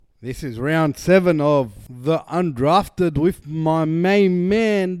This is round 7 of the Undrafted with my main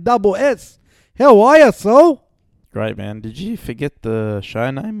man, Double S. How are you, Sol? Great, man. Did you forget the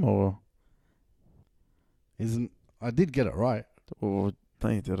show name or I did get it right. no,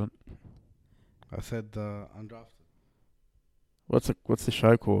 you didn't? I said the Undrafted. What's the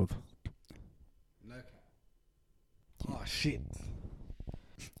show called? No cap. Oh, shit.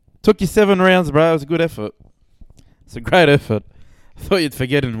 Took you 7 rounds, bro. It was a good effort. It's a great effort. I thought you'd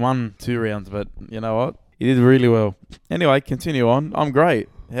forget in 1-2 rounds, but you know what? You did really well. Anyway, continue on. I'm great.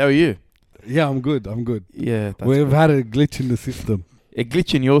 How are you? Yeah, I'm good. Yeah, We've had a glitch in the system. a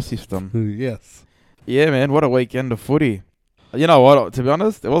glitch in your system. Yes. Yeah, man. What a weekend of footy. You know what? To be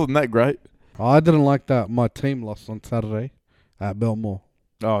honest, it wasn't that great. I didn't like that my team lost on Saturday at Belmore.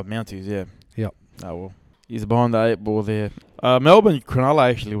 Oh, Mounties, yeah. Yep. Oh, well. He's behind the 8 ball there. Melbourne Cronulla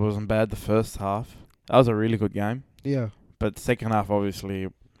actually wasn't bad the first half. That was a really good game. Yeah. But second half, obviously,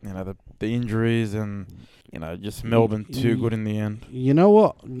 you know, the injuries and, you know, just Melbourne too good in the end. You know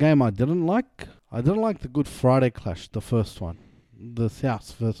what game I didn't like? I didn't like the Good Friday clash, the first one. The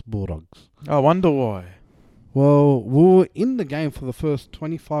Souths versus Bulldogs. I wonder why. Well, we were in the game for the first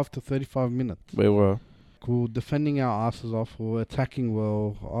 25 to 35 minutes. We were. We were defending our asses off. We were attacking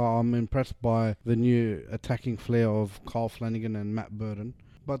well. I'm impressed by the new attacking flair of Kyle Flanagan and Matt Burton.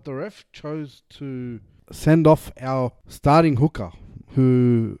 But the ref chose to send off our starting hooker,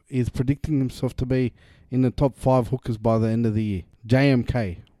 who is predicting himself to be in the top 5 hookers by the end of the year.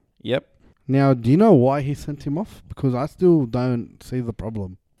 JMK. Yep. Now, do you know why he sent him off? Because I still don't see the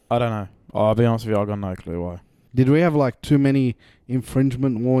problem. I don't know. I'll be honest with you, I got no clue why. Did we have like too many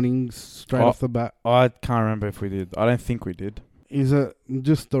infringement warnings straight off the bat? I can't remember if we did. I don't think we did. Is it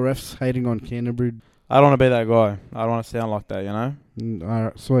just the refs hating on Canterbury? I don't want to be that guy. I don't want to sound like that, you know?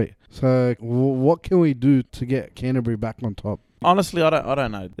 Alright, sweet. So, what can we do to get Canterbury back on top? Honestly, I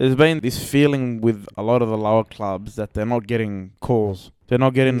don't know. There's been this feeling with a lot of the lower clubs that they're not getting calls. They're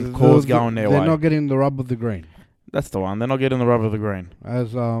not getting calls going their way. They're not getting the rub of the green. That's the one. They're not getting the rub of the green.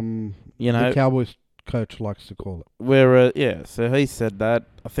 As you know, the Cowboys coach likes to call it. Where yeah, so he said that.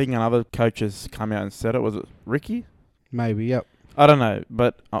 I think another coach has come out and said it. Was it Ricky? Maybe, yep. I don't know,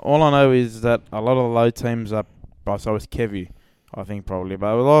 but all I know is that a lot of the low teams are. So it's Kevy, I think probably,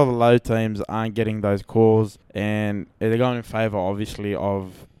 but a lot of the low teams aren't getting those calls, and they're going in favour, obviously,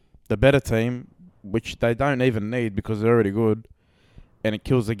 of the better team, which they don't even need because they're already good, and it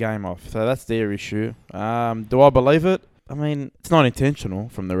kills the game off. So that's their issue. Do I believe it? I mean, it's not intentional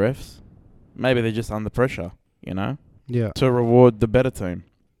from the refs. Maybe they're just under pressure, you know, to reward the better team.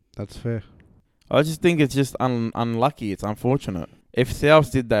 That's fair. I just think it's just unlucky. It's unfortunate. If Souths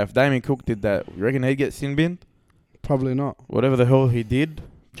did that, if Damien Cook did that, you reckon he'd get sin binned? Probably not. Whatever the hell he did,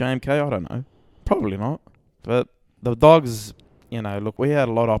 JMK, I don't know. Probably not. But the Dogs, you know, look, we had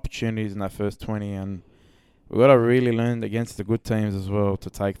a lot of opportunities in that first 20, and we got to really learn against the good teams as well to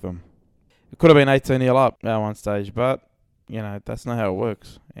take them. It could have been 18-0 up at one stage, but, you know, that's not how it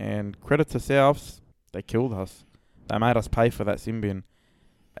works. And credit to Souths, they killed us. They made us pay for that sin bin.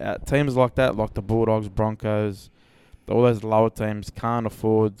 Teams like that, like the Bulldogs, Broncos, all those lower teams can't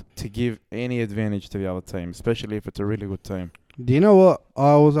afford to give any advantage to the other team, especially if it's a really good team. Do you know what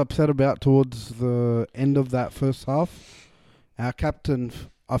I was upset about towards the end of that first half? Our captain,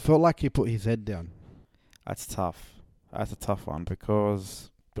 I felt like he put his head down. That's tough. That's a tough one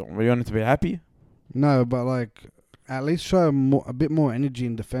because we wanted to be happy. No, but like at least show a bit more energy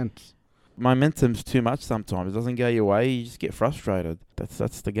in defence. Momentum's too much sometimes. It doesn't go your way. You just get frustrated.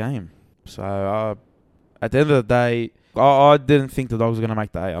 That's the game. So at the end of the day, I didn't think the Dogs were going to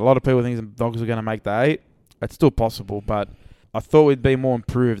make the 8. A lot of people think the Dogs were going to make the 8. It's still possible, but I thought we'd be more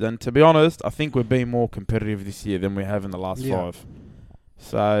improved. And to be honest, I think we've been more competitive this year than we have in the last 5.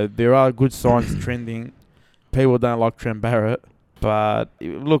 So there are good signs trending. People don't like Trent Barrett. But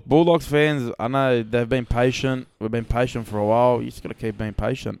look, Bulldogs fans, I know they've been patient. We've been patient for a while. You just got to keep being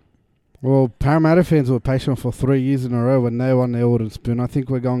patient. Well, Parramatta fans were patient for 3 years in a row when they won the Wooden Spoon. I think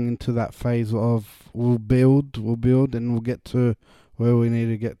we're going into that phase of we'll build, and we'll get to where we need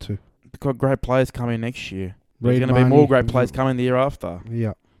to get to. We've got great players coming next year. There's going to be more great players coming the year after.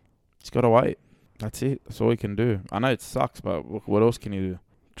 Yeah. Just got to wait. That's it. That's all we can do. I know it sucks, but look, what else can you do?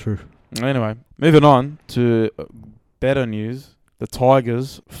 True. Anyway, moving on to better news. The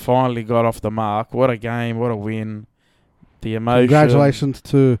Tigers finally got off the mark. What a game. What a win. The emotion. Congratulations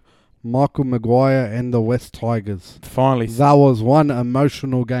to Michael Maguire and the West Tigers. Finally. That was one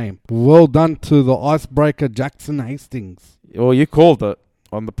emotional game. Well done to the icebreaker Jackson Hastings. Well, you called it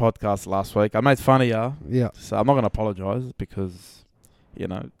on the podcast last week. I made fun of you. Yeah. So I'm not going to apologise because, you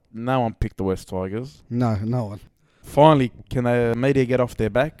know, no one picked the West Tigers. No one. Finally, can the media get off their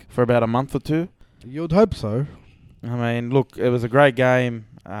back for about a month or two? You'd hope so. I mean, look, it was a great game.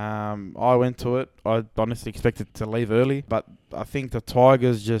 I went to it. I honestly expected to leave early, but I think the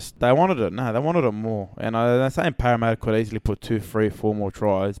Tigers they wanted it. No, they wanted it more. And they're saying Parramatta could easily put 2, 3, 4 more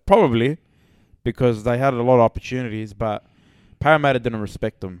tries. Probably, because they had a lot of opportunities, but Parramatta didn't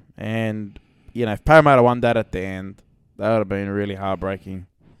respect them. And, if Parramatta won that at the end, that would have been really heartbreaking.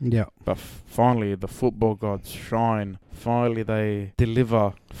 Yeah. But finally, the football gods shine. Finally, they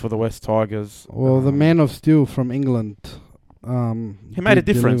deliver for the West Tigers. Well, the man of steel from England. He made a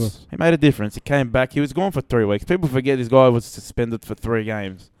difference. Deliver. He made a difference. He came back. He was gone for 3 weeks. People forget this guy was suspended for 3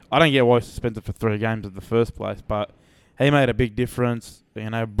 games. I don't get why he was suspended for 3 games in the first place, but he made a big difference.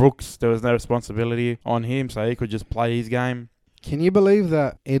 Brooks, there was no responsibility on him, so he could just play his game. Can you believe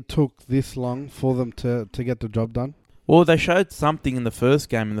that it took this long for them to get the job done? Well, they showed something in the first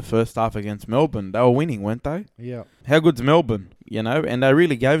game, in the first half against Melbourne. They were winning, weren't they? Yeah. How good's Melbourne, And they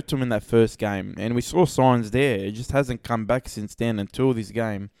really gave it to him in that first game. And we saw signs there. It just hasn't come back since then until this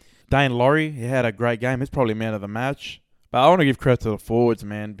game. Dane Laurie, he had a great game. He's probably man of the match. But I want to give credit to the forwards,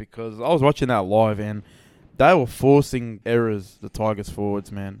 man, because I was watching that live and they were forcing errors, the Tigers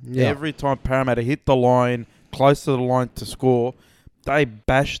forwards, man. Yeah. Every time Parramatta hit the line, close to the line to score, they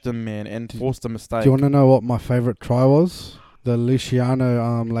bashed them, man, and forced a mistake. Do you want to know what my favourite try was? The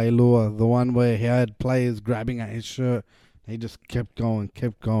Luciano Leilua, the one where he had players grabbing at his shirt. He just kept going.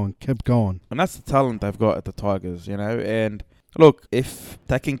 And that's the talent they've got at the Tigers, And look, if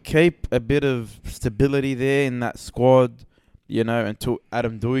they can keep a bit of stability there in that squad, until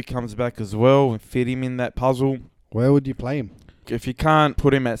Adam Doueihi comes back as well and fit him in that puzzle. Where would you play him? If you can't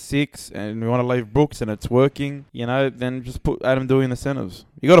put him at 6 and we want to leave Brooks and it's working, then just put Adam Doueihi in the centres.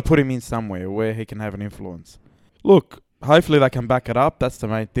 You got to put him in somewhere where he can have an influence. Look, hopefully they can back it up. That's the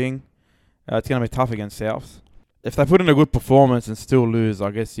main thing. It's going to be tough against South. If they put in a good performance and still lose,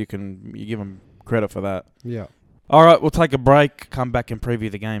 I guess you give them credit for that. Yeah. All right, we'll take a break, come back and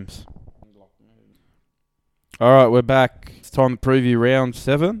preview the games. All right, we're back. It's time to preview round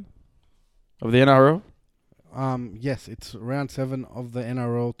 7 of the NRL. Yes, it's round 7 of the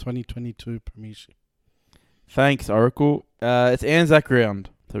NRL 2022 Premiership. Thanks, Oracle. It's ANZAC round.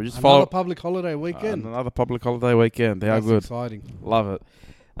 So we just another public holiday weekend. Another public holiday weekend. How good. Exciting. Love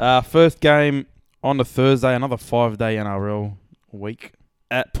it. First game on the Thursday, another 5-day NRL week.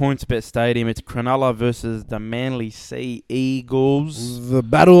 At PointsBet Stadium, it's Cronulla versus the Manly Sea Eagles. The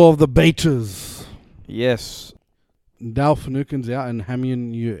Battle of the Beaches. Yes. Dale Finucane's out and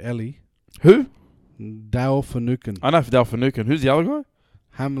Hamian Ueli. Who? Dale Finucane. I know Dale Finucane. Who's the other guy?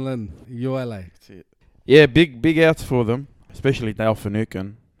 Hamlin Uele. Yeah, big outs for them, especially Dale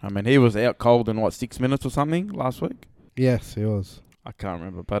Finucane. I mean, he was out cold in, 6 minutes or something last week? Yes, he was. I can't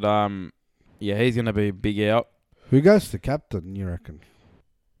remember. But, yeah, he's going to be big out. Who goes to captain, you reckon?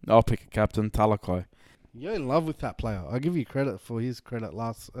 I'll pick a captain, Talakai. You're in love with that player. I give you credit for his credit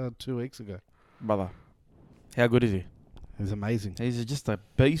last 2 weeks ago. Brother, how good is he? He's amazing. He's just a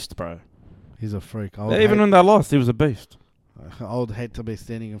beast, bro. He's a freak. Even when they lost, he was a beast. I would hate to be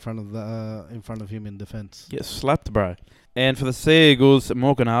standing in front of him in defence. Get slapped, bro. And for the Sea Eagles,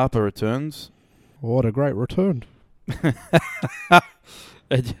 Morgan Harper returns. What a great return.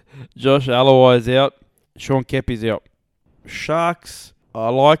 Josh Alloway's out. Sean Kepi's out. Sharks, I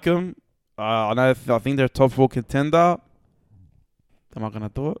like them. I think they're a top 4 contender. Am I going to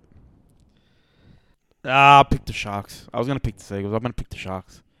do it? I picked the Sharks. I was going to pick the Seagulls. I'm going to pick the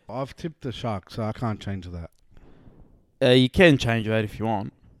Sharks. I've tipped the Sharks, so I can't change that. You can change that if you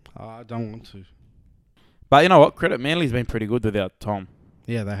want. I don't want to. But you know what? Credit Manly's been pretty good without Tom.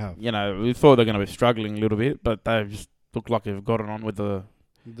 Yeah, they have. We thought they're going to be struggling a little bit, but they just look like they've gotten on with the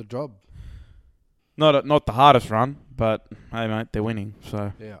job. Not the hardest run, but hey, mate, they're winning.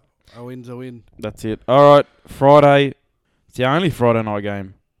 So yeah, a win's a win. That's it. All right, Friday. It's the only Friday night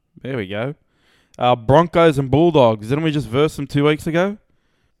game. There we go. Broncos and Bulldogs. Didn't we just verse them 2 weeks ago?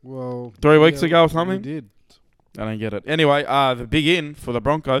 Well, 3 weeks ago or something? We did. I don't get it. Anyway, the big in for the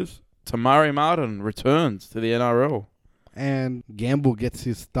Broncos, Tamari Martin returns to the NRL. And Gamble gets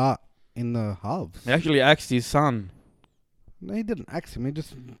his start in the halves. He actually axed his son. No, he didn't axe him. He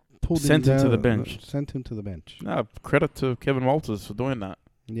just pulled Sent him him to down, the bench. Sent him to the bench. No, credit to Kevin Walters for doing that.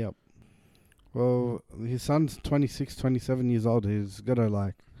 Yep. Well, his son's 26, 27 years old. He's got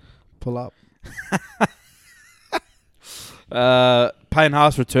to, pull up. Payne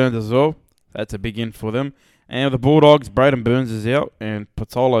Haas returns as well. That's a big in for them. And the Bulldogs, Braden Burns is out and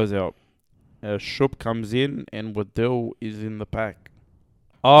Patolo's out. Shup comes in and Waddell is in the pack.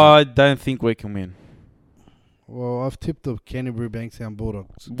 I don't think we can win. Well, I've tipped the Canterbury Bankstown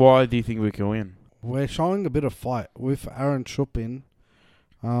Bulldogs. Why do you think we can win? We're showing a bit of fight. With Aaron Schupp in,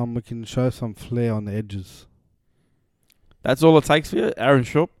 we can show some flair on the edges. That's all it takes for you, Aaron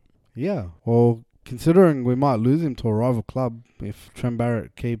Schupp? Yeah. Well, considering we might lose him to a rival club if Trent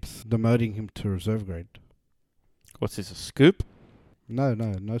Barrett keeps demoting him to reserve grade. What's this, a scoop? No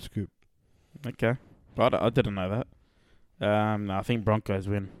scoop. Okay. I didn't know that. No, I think Broncos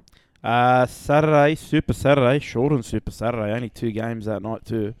win. Saturday, Super Saturday, shortened Super Saturday. Only 2 games that night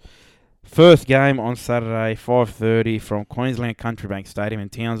too. First game on Saturday, 5:30 from Queensland Country Bank Stadium in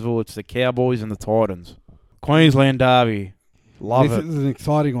Townsville. It's the Cowboys and the Titans. Queensland derby. Love it. This is an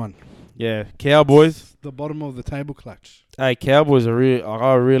exciting one. Yeah, Cowboys. The bottom of the table clutch. Hey, Cowboys are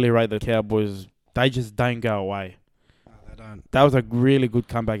I really rate the Cowboys. They just don't go away. No, they don't. That was a really good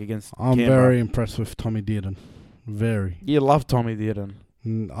comeback against I'm Canberra. very impressed with Tommy Dearden. Very. You love Tommy Dearden.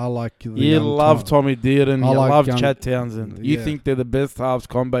 I like You love Tommy Dearden. You like love young- Chad Townsend. You yeah. think they're the best halves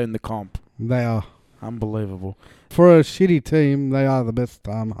combo in the comp. They are. Unbelievable. For a shitty team, they are the best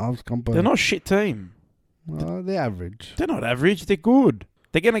halves combo. They're not a shit team. They're average. They're not average. They're good.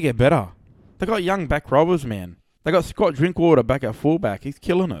 They're going to get better. They got young back robbers, man. They got Scott Drinkwater back at fullback. He's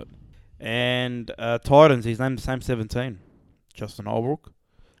killing it. And Titans, his name's the same 17. Justin Holbrook.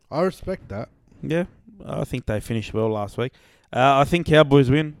 I respect that. Yeah, I think they finished well last week. I think Cowboys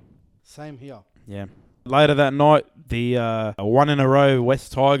win. Same here. Yeah. Later that night, the 1 in a row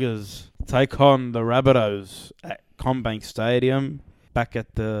West Tigers take on the Rabbitohs at CommBank Stadium. Back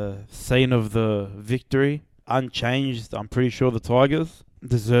at the scene of the victory. Unchanged, I'm pretty sure, the Tigers.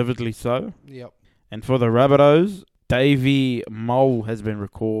 Deservedly so. Yep. And for the Rabbitohs, Davey Mole has been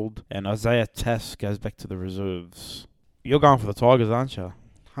recalled and Isaiah Tass goes back to the reserves. You're going for the Tigers, aren't you?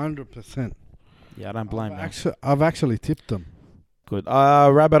 100%. Yeah, I don't blame you. I've actually tipped them. Good.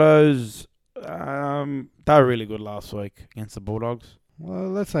 Rabbitohs, they were really good last week against the Bulldogs. Well,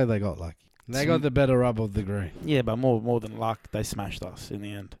 let's say they got lucky. They got the better rub of the green. Yeah, but more than luck, they smashed us in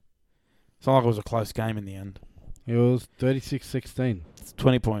the end. It's not like it was a close game in the end. It was 36-16. It's a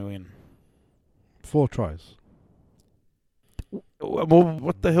 20-point win. 4 tries. Well,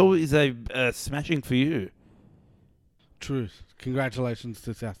 what the hell is a smashing for you? Truth. Congratulations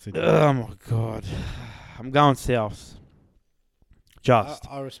to South Sydney. Oh, my God. I'm going South. Just.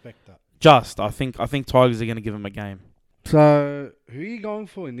 I respect that. I think Tigers are going to give them a game. So, who are you going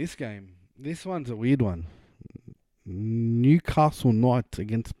for in this game? This one's a weird one. Newcastle Knights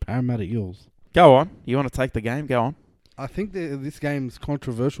against Parramatta Eels. Go on. You want to take the game? Go on. I think this game's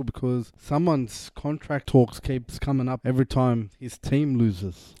controversial because someone's contract talks keeps coming up every time his team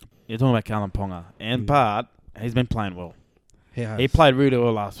loses. You're talking about Callum Ponga. And part, he's been playing well. He played really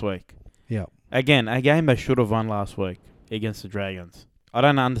well last week. Yeah. Again, a game they should have won last week against the Dragons. I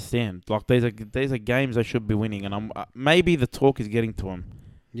don't understand. Like, these are games they should be winning, and maybe the talk is getting to them.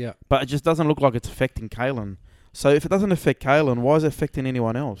 Yeah. But it just doesn't look like it's affecting Kalen. So if it doesn't affect Kalen, why is it affecting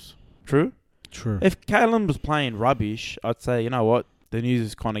anyone else? True? True. If Kalen was playing rubbish, I'd say, you know what, the news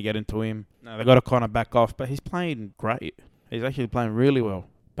is kind of getting to him. No, they got to kind of back off. But he's playing great. He's actually playing really well.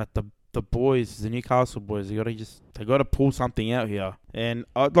 But the boys, the Newcastle boys, they got to pull something out here. And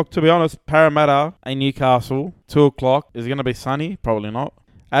look, to be honest, Parramatta and Newcastle, 2:00. Is it going to be sunny? Probably not.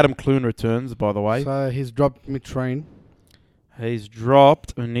 Adam Clune returns, by the way. So he's dropped mid-train. He's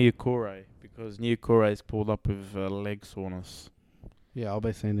dropped Niukore because Niukore's pulled up with leg soreness. Yeah, I'll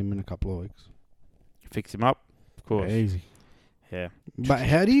be seeing him in a couple of weeks. Fix him up, of course. Easy. Yeah. But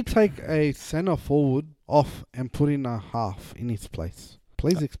how do you take a centre forward off and put in a half in his place?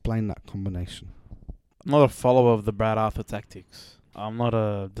 Please explain that combination. I'm not a follower of the Brad Arthur tactics. I'm not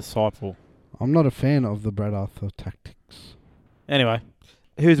a disciple. I'm not a fan of the Brad Arthur tactics. Anyway,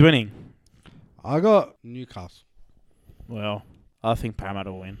 who's winning? I got Newcastle. Well, I think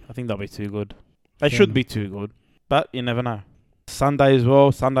Parramatta will win. I think they'll be too good. They should be too good, but you never know. Sunday as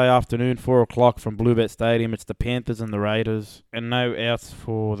well, Sunday afternoon, 4:00 from Bluebet Stadium. It's the Panthers and the Raiders. And no outs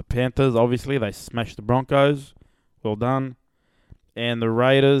for the Panthers, obviously. They smashed the Broncos. Well done. And the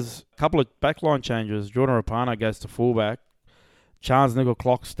Raiders, a couple of backline changes. Jordan Rapana goes to fullback. Charles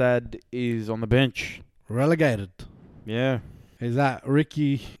Nickel-Clockstad is on the bench. Relegated. Yeah. Is that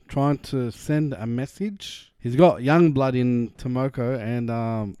Ricky trying to send a message? He's got young blood in Tomoko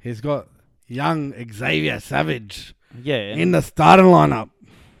and he's got young Xavier Savage Yeah. in the starting lineup.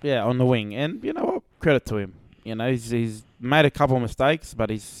 Yeah, on the wing. And you know what? Credit to him. You know, he's made a couple of mistakes, but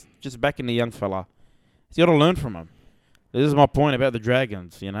he's just backing the young fella. He's got to learn from him. This is my point about the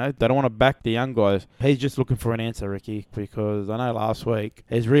Dragons, you know. They don't want to back the young guys. He's just looking for an answer, Ricky, because I know last week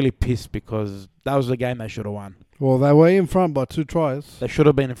he's really pissed because that was the game they should have won. Well, they were in front by 2 tries. They should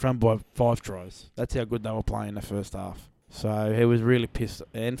have been in front by 5 tries. That's how good they were playing in the first half. So he was really pissed,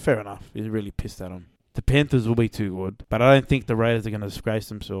 and fair enough, he's really pissed at him. The Panthers will be too good, but I don't think the Raiders are going to disgrace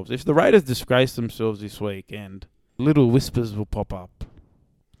themselves. If the Raiders disgrace themselves this weekend, little whispers will pop up.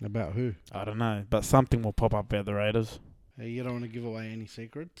 About who? I don't know, but something will pop up about the Raiders. Hey, you don't want to give away any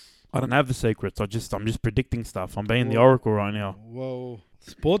secrets? I don't have the secrets. I'm just predicting stuff. I'm being the oracle right now. Well,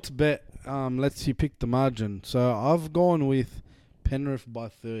 Sportsbet lets you pick the margin. So I've gone with Penrith by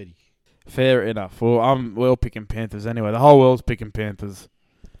 30. Fair enough. Well, we're all picking Panthers anyway. The whole world's picking Panthers.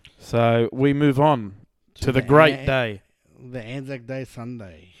 So we move on to the great day. The ANZAC Day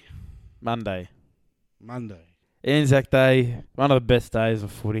Sunday. Monday. ANZAC Day, one of the best days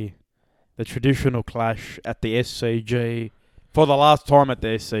of footy. The traditional clash at the SCG. For the last time at the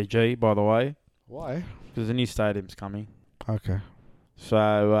SCG, by the way. Why? Because the new stadium's coming. Okay.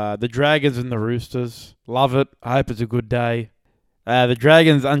 So the Dragons and the Roosters. Love it. I hope it's a good day. The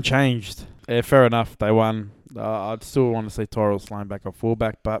Dragons unchanged. Yeah, fair enough. They won. I'd still want to see Tyrell Sloan back at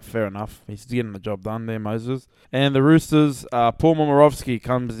fullback, but fair enough. He's getting the job done there, Moses. And the Roosters, Paul Momirovski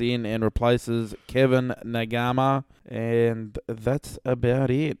comes in and replaces Kevin Nagama. And that's about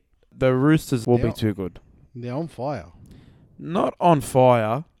it. The Roosters will be too good. They're on fire. Not on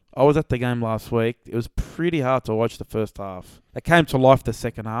fire. I was at the game last week. It was pretty hard to watch the first half. It came to life the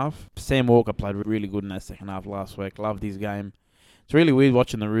second half. Sam Walker played really good in that second half last week. Loved his game. It's really weird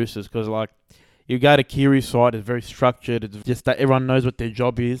watching the Roosters because, you go to Kiri's side, it's very structured. It's just that everyone knows what their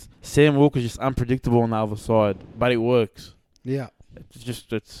job is. Sam Walker's just unpredictable on the other side, but it works. Yeah. It's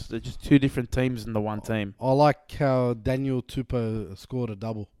just two different teams in the one team. I like how Daniel Tupou scored a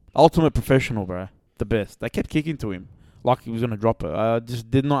double. Ultimate professional, bro. The best. They kept kicking to him like he was going to drop it. I just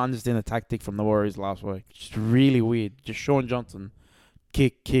did not understand the tactic from the Warriors last week. Just really weird. Just Sean Johnson.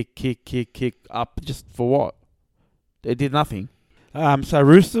 Kick up. Just for what? It did nothing. So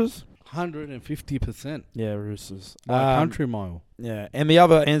Roosters. 150%. Yeah, Roosters. By a country mile. Yeah, and the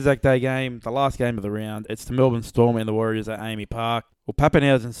other Anzac Day game, the last game of the round, it's the Melbourne Storm and the Warriors at Amy Park. Well,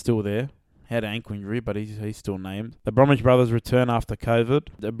 Pappenhausen's still there. Had an ankle injury, but he's still named. The Bromwich brothers return after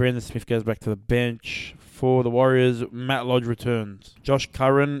COVID. Brendan Smith goes back to the bench. For the Warriors, Matt Lodge returns. Josh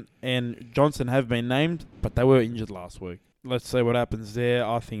Curran and Johnson have been named, but they were injured last week. Let's see what happens there.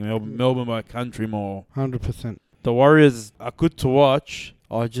 I think Melbourne by a country mile. 100%. The Warriors are good to watch.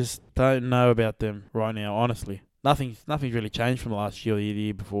 I just don't know about them right now, honestly. Nothing's really changed from last year or the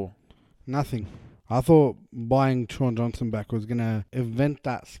year before. Nothing. I thought buying Sean Johnson back was going to invent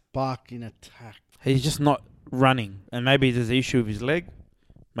that spark in attack. He's just not running. And maybe there's an issue with his leg.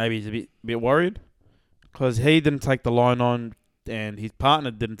 Maybe he's a bit worried. Because he didn't take the line on, and his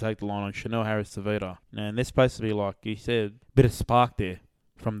partner didn't take the line on, Chanel Harris-Savita. And there's supposed to be, like you said, a bit of spark there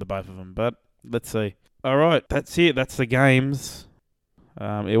from the both of them. But let's see. All right, that's it. That's the games.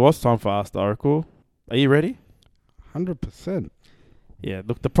 It was time for Ask the Oracle. Are you ready? 100%. Yeah,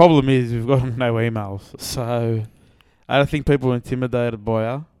 look, the problem is we've got no emails. So I don't think people are intimidated by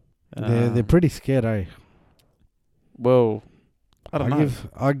her. They're pretty scared, eh? Well, I don't know.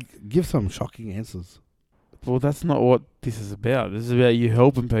 I give some shocking answers. Well, that's not what this is about. This is about you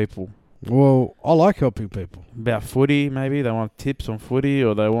helping people. Well, I like helping people. About footy, maybe. They want tips on footy,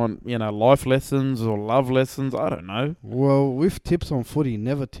 or they want, life lessons or love lessons. I don't know. Well, with tips on footy,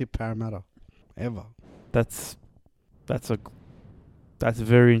 never tip Parramatta. Ever. That's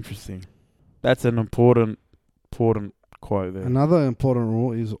very interesting. That's an important quote there. Another important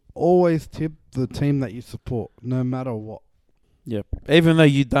rule is always tip the team that you support, no matter what. Yep. Even though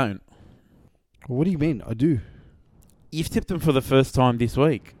you don't. What do you mean? I do. You've tipped them for the first time this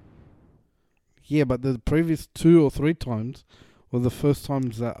week. Yeah, but the previous 2 or 3 times were the first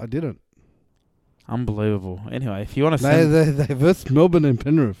times that I didn't. Unbelievable. Anyway, if you want to send... They versed Melbourne and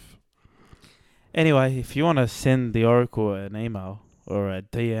Penrith. Anyway, if you want to send the Oracle an email or a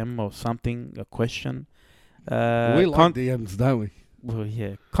DM or something, a question... we like DMs, don't we? Well,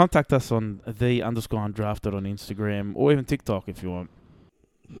 yeah. Contact us on _undrafted on Instagram or even TikTok if you want.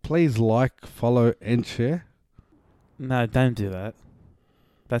 Please like, follow, and share. No, don't do that.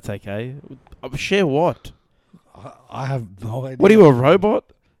 That's okay. Share what? I have no idea. What are you, a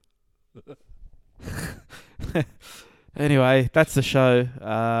robot? Anyway, that's the show.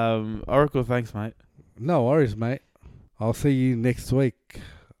 Oracle, thanks, mate. No worries, mate. I'll see you next week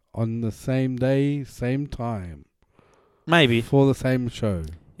on the same day, same time. Maybe. For the same show.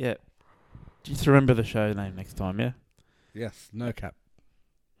 Yeah. Just remember the show name next time, yeah? Yes, no cap.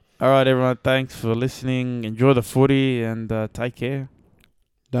 All right, everyone. Thanks for listening. Enjoy the footy and take care.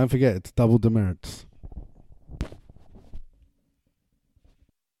 Don't forget, it's double demerits.